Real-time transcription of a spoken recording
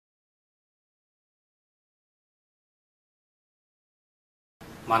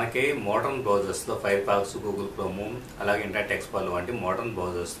మనకి modern బ్రౌజర్స్లో Firefox, Google chrome, అలాగే internet explorer వంటి మోడర్న్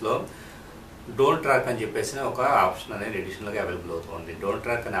బ్రౌజర్స్లో డోంట్ ట్రాక్ అని చెప్పేసి ఒక ఆప్షన్ అనేది అడిషనల్గా అవైలబుల్ అవుతుంది. డోంట్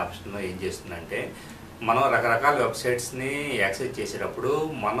ట్రాక్ అనే ఆప్షన్లో ఏం చేస్తుందంటే, మనం రకరకాల వెబ్సైట్స్ని యాక్సెస్ చేసేటప్పుడు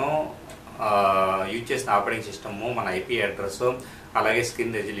మనం యూజ్ చేసిన ఆపరేటింగ్ సిస్టము, మన ఐపీ అడ్రస్, అలాగే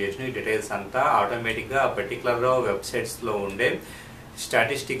స్క్రీన్ రెజల్యూషన్, ఈ డీటెయిల్స్ అంతా ఆటోమేటిక్గా పర్టికులర్ వెబ్సైట్స్లో ఉండే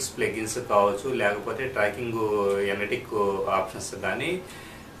స్టాటిస్టిక్స్ ప్లగిన్స్ కావచ్చు, లేకపోతే ట్రాకింగ్ ఎనలిటిక్ ఆప్షన్స్ కానీ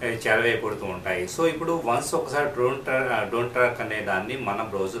చేరవేయబడుతూ ఉంటాయి. సో ఇప్పుడు వన్స్ ఒకసారి డోంట్ ట్రాక్ అనే దాన్ని మన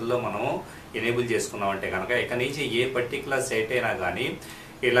బ్రౌజర్లో మనం ఎనేబుల్ చేసుకున్నామంటే కనుక ఇక నుంచి ఏ పర్టికులర్ సైట్ అయినా కానీ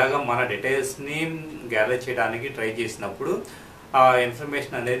ఇలాగ మన డీటెయిల్స్ని గ్యాదర్ చేయడానికి ట్రై చేసినప్పుడు ఆ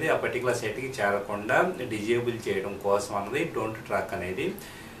ఇన్ఫర్మేషన్ అనేది ఆ పర్టికులర్ సైట్కి చేరకుండా డిజేబుల్ చేయడం కోసం అన్నది డోంట్ ట్రాక్ అనేది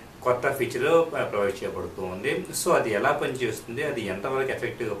కొత్త ఫీచర్ ప్రొవైడ్ చేయబడుతూ ఉంది. సో అది ఎలా పనిచేస్తుంది, అది ఎంతవరకు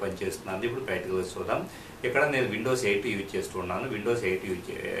ఎఫెక్టివ్గా పనిచేస్తుంది ఇప్పుడు ప్రాక్టికల్గా చూద్దాం. ఇక్కడ నేను విండోస్ 8 యూజ్ చేస్తున్నాను. విండోస్ 8 యూజ్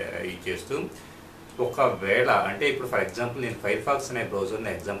చేస్తూ ఒకవేళ అంటే ఇప్పుడు ఫర్ ఎగ్జాంపుల్ నేను ఫైర్ఫాక్స్ అనే బ్రౌజర్ని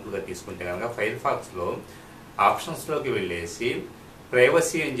ఎగ్జాంపుల్గా తీసుకుంటే కనుక ఫైర్ఫాక్స్లో ఆప్షన్స్లోకి వెళ్ళేసి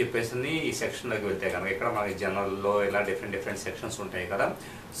ప్రైవసీ అని చెప్పేసి ఈ సెక్షన్లోకి వెళ్తే కనుక ఇక్కడ మనకి జనరల్లో ఇలా డిఫరెంట్ సెక్షన్స్ ఉంటాయి కదా.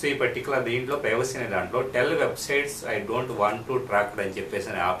 సో ఈ పర్టికులర్ దీంట్లో ప్రైవసీ అనే దాంట్లో tell websites I don't want to track అని చెప్పేసి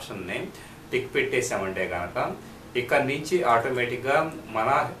అనే ఆప్షన్ని టిక్ పెట్టేసామంటే కనుక ఇక్కడ నుంచి ఆటోమేటిక్గా మన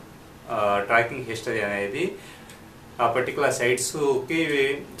ట్రాకింగ్ హిస్టరీ అనేది ఆ పర్టికులర్ సైట్స్కి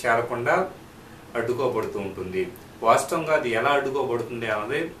చేరకుండా అడ్డుకోబడుతూ ఉంటుంది. వాస్తవంగా అది ఎలా అడ్డుకోబడుతుంది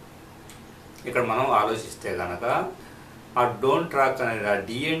అన్నది ఇక్కడ మనం ఆలోచిస్తే కనుక ఆ డోంట్ ట్రాక్ అనేది ఆ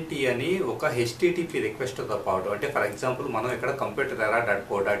డిఎన్టీ అని ఒక హెచ్టిటిపి రిక్వెస్ట్తో పాటు అంటే ఫర్ ఎగ్జాంపుల్ మనం ఇక్కడ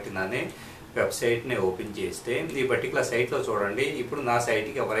computerera.co.in అనే వెబ్సైట్ని ఓపెన్ చేస్తే ఈ పర్టికులర్ సైట్లో చూడండి, ఇప్పుడు నా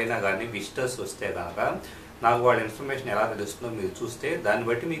సైట్కి ఎవరైనా కానీ విజిటర్స్ వస్తే కనుక నాకు వాళ్ళ ఇన్ఫర్మేషన్ ఎలా తెలుస్తుందో మీరు చూస్తే దాన్ని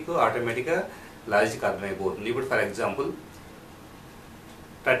బట్టి మీకు ఆటోమేటిక్గా లాజిక్ అర్థమైపోతుంది. ఇప్పుడు ఫర్ ఎగ్జాంపుల్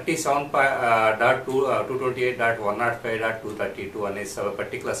 37.228.105.232 అనే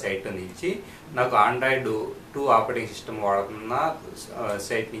పర్టికులర్ సైట్ నుంచి నాకు ఆండ్రాయిడ్ 2 ఆపరేటింగ్ సిస్టమ్ వాడుతున్న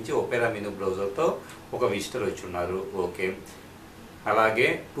సైట్ నుంచి ఒపేరా మెనూ బ్రౌజర్తో ఒక విజిటర్ వచ్చి ఉన్నారు. ఓకే, అలాగే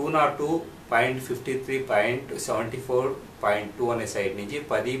 202.53.74.2 అనే సైట్ నుంచి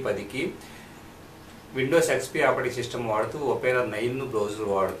 10.10కి విండోస్ ఎక్స్పీ ఆపరేటింగ్ సిస్టమ్ వాడుతూ ఒపేరా 9 బ్రౌజర్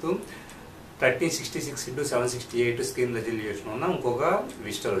వాడుతూ 1366x768 స్క్రీన్ రెజల్యూషన్ ఉన్న ఇంకొక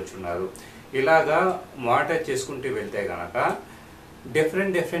విజిటర్ వచ్చి ఉన్నారు. ఇలాగా మానిటర్ చేసుకుంటూ వెళ్తే కనుక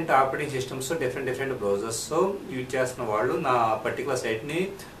different operating systems, different browsers use చేస్తున్న వాళ్ళు నా పర్టికులర్ సైట్ని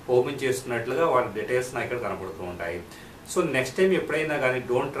ఓపెన్ చేస్తున్నట్లుగా వాళ్ళ డీటెయిల్స్ నాకు ఇక్కడ కనపడుతూ ఉంటాయి. సో నెక్స్ట్ టైం ఎప్పుడైనా కానీ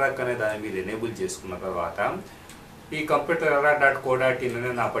డోంట్ ట్రాక్ అనే దాన్ని మీరు ఎనేబుల్ చేసుకున్న తర్వాత ఈ computerera.co.in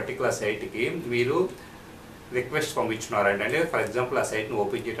అనే నా పర్టికులర్ సైట్కి మీరు రిక్వెస్ట్ పంపించున్నారండి. అంటే ఫర్ ఎగ్జాంపుల్ ఆ సైట్ని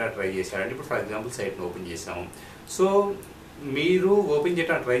ఓపెన్ చేయడానికి ట్రై చేశారండి. ఇప్పుడు ఫర్ ఎగ్జాంపుల్ సైట్ని ఓపెన్ చేసాము. సో మీరు ఓపెన్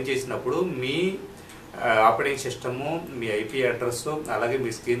చేయడానికి ట్రై చేసినప్పుడు మీ ఆపరేటింగ్ సిస్టము, మీ ఐపీ అడ్రస్, అలాగే మీ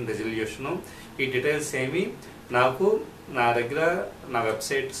స్క్రీన్ రెజల్యూషను, ఈ డీటెయిల్స్ ఏమి నాకు నా దగ్గర నా వెబ్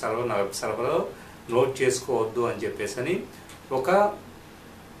సర్వర్లో నోట్ చేసుకోవద్దు అని చెప్పేసి ఒక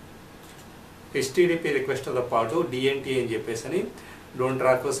హెచ్టిటిపి రిక్వెస్ట్తో పాటు డిఎన్టీ అని చెప్పేసి డోంట్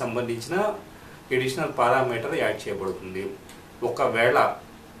ట్రాక్కు సంబంధించిన ఎడిషనల్ పారామీటర్ యాడ్ చేయబడుతుంది. ఒకవేళ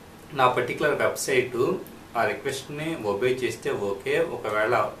నా పర్టికులర్ వెబ్సైట్ ఆ రిక్వెస్ట్ని ఒబే చేస్తే ఓకే,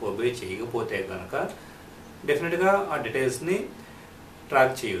 ఒకవేళ ఒబే చేయకపోతే కనుక డెఫినెట్గా ఆ డీటెయిల్స్ని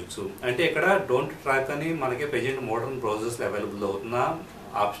ట్రాక్ చేయొచ్చు. అంటే ఇక్కడ డోంట్ ట్రాక్ అని మనకి ప్రెజెంట్ మోడర్న్ బ్రౌజర్స్లో అవైలబుల్ అవుతున్న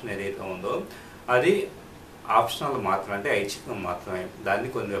ఆప్షన్ ఏదైతే ఉందో అది ఆప్షనల్ మాత్రమే, అంటే ఐచ్ఛికం మాత్రమే. దాన్ని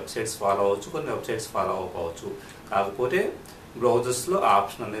కొన్ని వెబ్సైట్స్ ఫాలో అవ్వచ్చు, కొన్ని వెబ్సైట్స్ ఫాలో అవ్వకపోవచ్చు. కాకపోతే బ్రౌజర్స్లో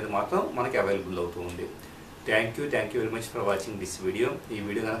ఆప్షన్ అనేది మాత్రం మనకి అవైలబుల్ అవుతూ ఉంది. Thank you very much for watching this video. ఈ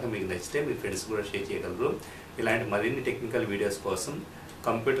వీడియో కనుక మీకు నచ్చితే మీ ఫ్రెండ్స్ కూడా షేర్ చేయగలరు. ఇలాంటి మరిన్ని టెక్నికల్ వీడియోస్ కోసం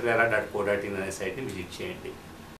computerera.co.in అనే సైట్ని విజిట్ చేయండి.